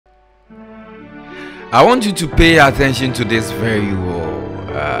I want you to pay attention to this very well.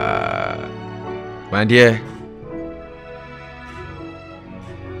 My dear,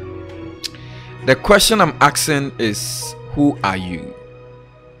 the question I'm asking is, who are you?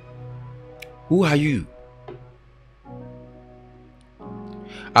 Who are you?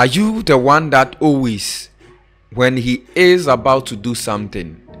 Are you the one that always, when he is about to do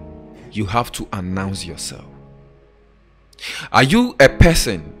something, you have to announce yourself? Are you a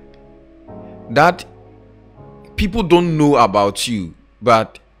person that people don't know about you,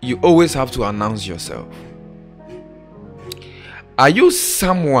 but you always have to announce yourself? Are you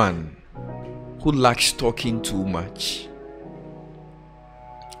someone who likes talking too much?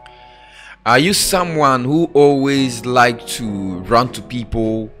 Are you someone who always likes to run to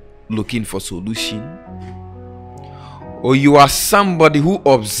people looking for solution? Or you are somebody who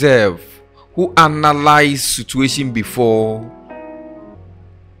observe, who analyze situation before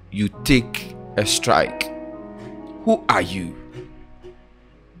you take a strike? Who are you?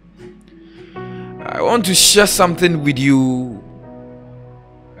 I want to share something with you,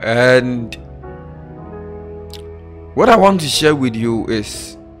 and what I want to share with you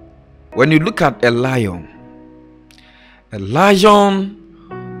is, when you look at a lion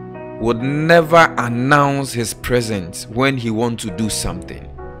would never announce his presence when he wants to do something.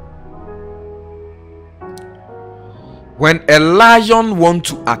 When a lion wants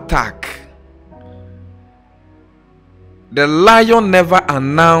to attack, the lion never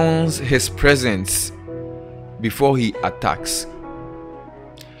announces his presence before he attacks,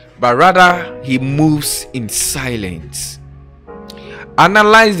 but rather he moves in silence.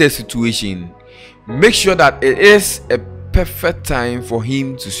 Analyze the situation, make sure that it is a perfect time for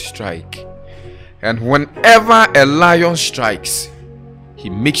him to strike, and whenever a lion strikes, he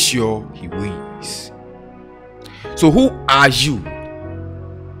makes sure he wins. So who are you?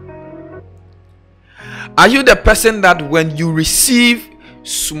 Are you the person that when you receive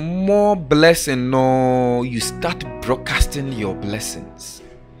small blessing, no, you start broadcasting your blessings?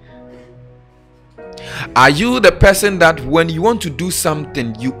 Are you the person that when you want to do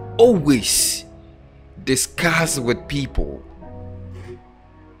something, you always discuss with people?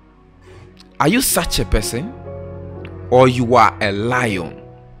 Are you such a person? Or you are a lion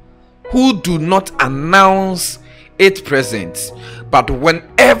who do not announce its presence, but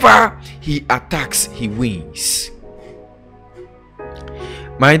whenever he attacks, he wins?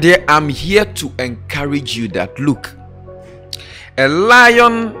 My dear, I'm here to encourage you that, look, a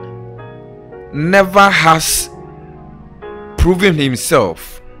lion never has proven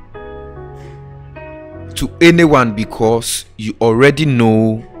himself to anyone because you already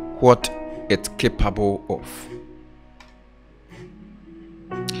know what it's capable of.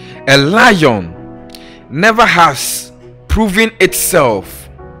 A lion never has proven itself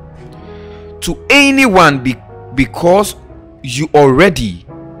to anyone because you already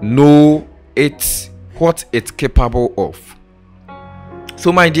know what it's capable of.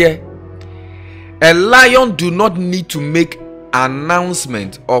 So my dear, a lion do not need to make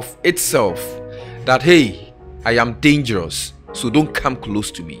announcement of itself that, hey, I am dangerous, so don't come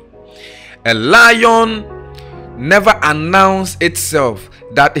close to me. A lion never announce itself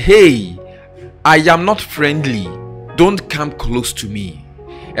that, hey, I am not friendly, don't come close to me.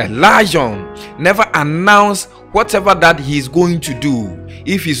 A lion never announce whatever that he is going to do.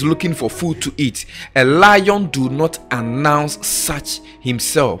 If he's looking for food to eat, a lion do not announce such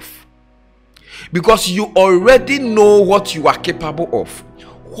himself, because you already know what you are capable of.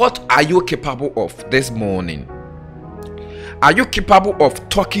 What are you capable of this morning? Are you capable of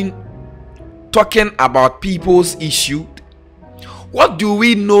talking about people's issue? What do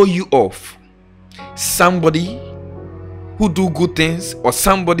we know you of? Somebody who do good things or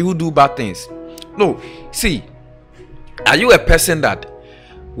somebody who do bad things? No. See, are you a person that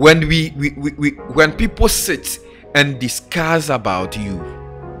when when people sit and discuss about you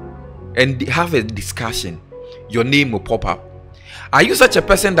and have a discussion, your name will pop up? Are you such a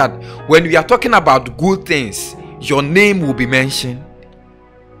person that when we are talking about good things, your name will be mentioned?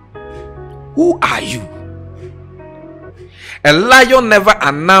 Who are you? A lion never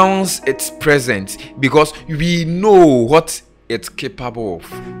announces its presence because we know what it's capable of.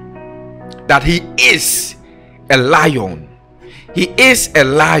 That he is a lion. He is a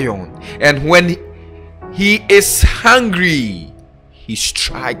lion. And when he is hungry, he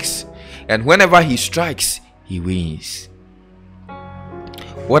strikes. And whenever he strikes, he wins.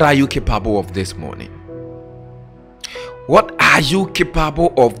 What are you capable of this morning? What are you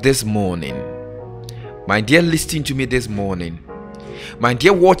capable of this morning? My dear, listening to me this morning. My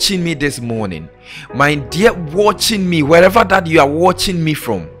dear, watching me this morning. My dear, watching me wherever that you are watching me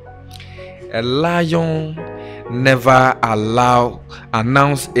from. A lion never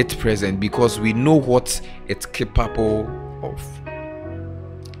announce its presence because we know what it's capable of.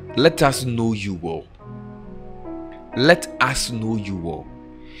 Let us know you well. Let us know you well.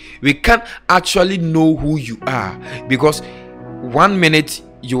 We can't actually know who you are because 1 minute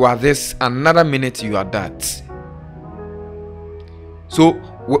you are this, another minute you are that. So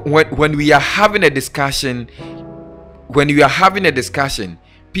when we are having a discussion,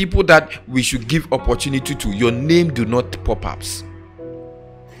 people that we should give opportunity to, your name do not pop up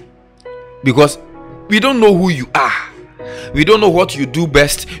because we don't know who you are. We don't know what you do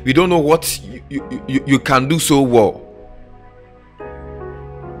best. We don't know what you can do so well.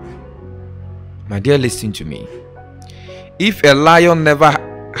 My dear, listen to me. If a lion never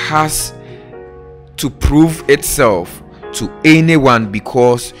has to prove itself to anyone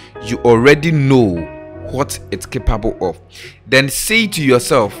because you already know what it's capable of, then say to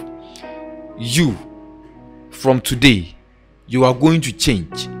yourself, you, from today, you are going to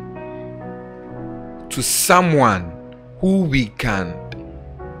change to someone who we can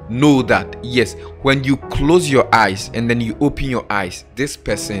know that, yes, when you close your eyes and then you open your eyes, this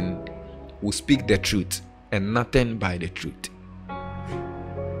person will speak the truth and nothing but the truth.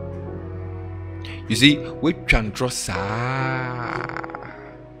 You see, we can trust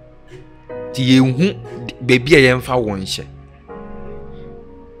baby I am for one share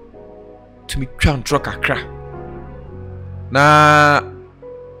to me can truck a crack na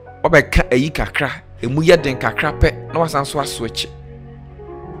obeka eyi kakra emu ye den kakra pe na wasan so switch.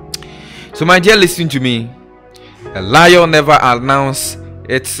 So my dear, listen to me. A lion never announce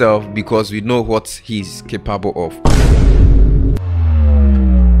itself because we know what he's capable of.